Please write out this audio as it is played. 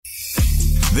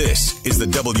This is the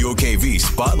WOKV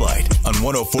Spotlight on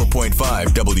 104.5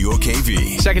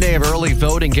 WOKV. Second day of early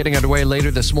voting getting underway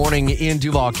later this morning in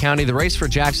Duval County. The race for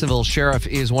Jacksonville Sheriff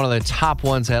is one of the top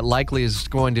ones that likely is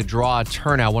going to draw a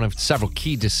turnout, one of several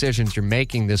key decisions you're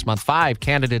making this month. 5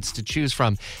 candidates to choose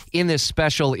from in this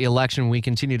special election. We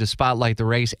continue to spotlight the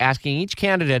race, asking each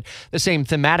candidate the same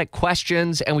thematic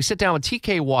questions, and we sit down with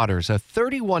TK Waters, a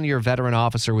 31-year veteran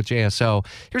officer with JSO.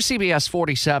 Here's CBS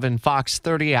 47, Fox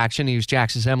 30 Action News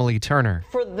Jax's Emily Turner.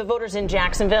 For the voters in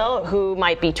Jacksonville who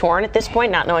might be torn at this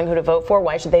point, not knowing who to vote for,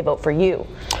 why should they vote for you?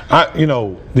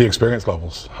 The experience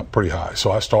level's pretty high.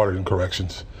 So I started in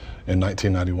corrections in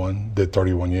 1991, did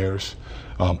 31 years,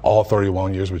 all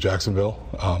 31 years with Jacksonville,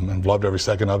 and loved every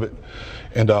second of it.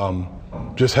 And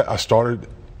I started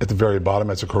at the very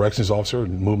bottom as a corrections officer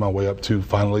and moved my way up to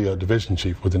finally a division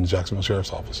chief within the Jacksonville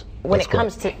Sheriff's Office. When it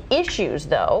comes to issues,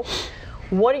 though,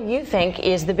 what do you think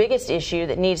is the biggest issue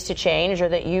that needs to change or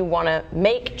that you want to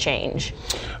make change?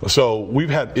 So we've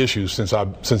had issues since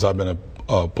I've been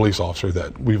a police officer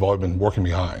that we've always been working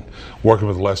behind, working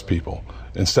with less people.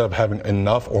 Instead of having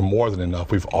enough or more than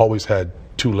enough, we've always had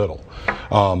too little.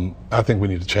 I think we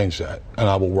need to change that, and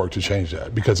I will work to change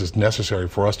that because it's necessary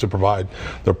for us to provide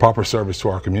the proper service to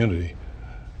our community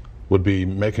would be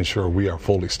making sure we are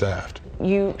fully staffed.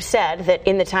 You said that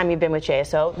in the time you've been with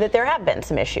JSO that there have been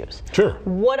some issues. Sure.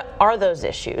 What are those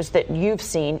issues that you've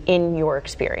seen in your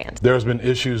experience? There's been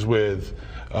issues with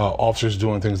officers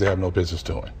doing things they have no business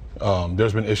doing.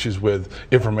 There's been issues with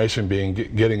information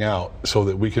getting out so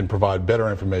that we can provide better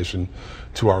information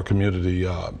to our community,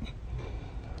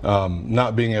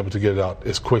 not being able to get it out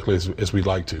as quickly as we'd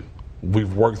like to.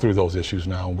 We've worked through those issues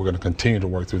now, and we're going to continue to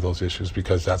work through those issues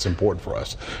because that's important for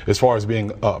us. As far as being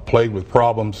plagued with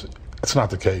problems, it's not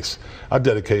the case. I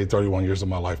dedicated 31 years of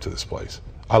my life to this place.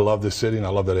 I love this city and I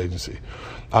love that agency.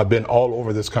 I've been all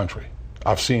over this country.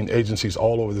 I've seen agencies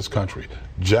all over this country.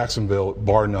 Jacksonville,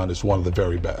 bar none, is one of the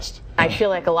very best. I feel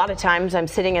like a lot of times I'm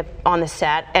sitting on the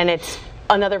set and it's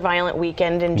another violent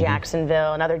weekend in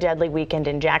Jacksonville, another deadly weekend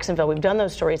in Jacksonville. We've done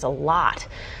those stories a lot.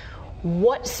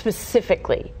 What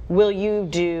specifically will you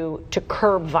do to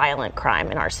curb violent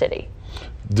crime in our city?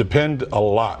 Depend a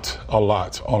lot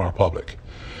on our public.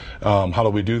 How do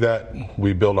we do that?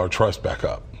 We build our trust back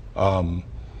up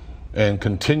and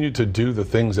continue to do the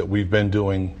things that we've been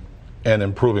doing and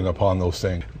improving upon those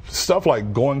things. Stuff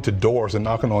like going to doors and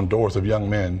knocking on doors of young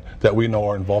men that we know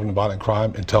are involved in violent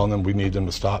crime and telling them we need them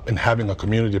to stop, and having a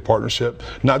community partnership,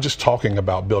 not just talking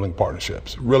about building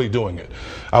partnerships, really doing it.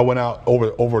 I went out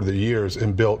over the years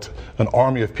and built an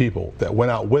army of people that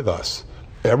went out with us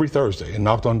every Thursday and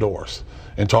knocked on doors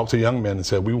and talked to young men and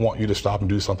said, we want you to stop and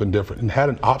do something different, and had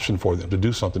an option for them to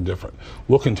do something different.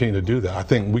 We'll continue to do that. I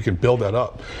think we can build that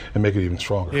up and make it even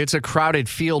stronger. It's a crowded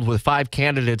field with 5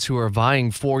 candidates who are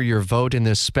vying for your vote in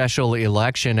this special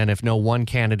election, and if no one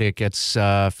candidate gets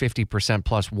 50%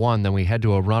 plus one, then we head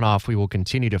to a runoff. We will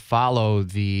continue to follow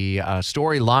the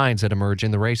storylines that emerge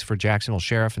in the race for Jacksonville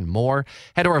Sheriff and more.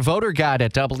 Head to our voter guide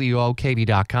at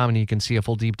WOKV.com, and you can see a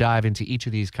full deep dive into each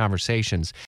of these conversations.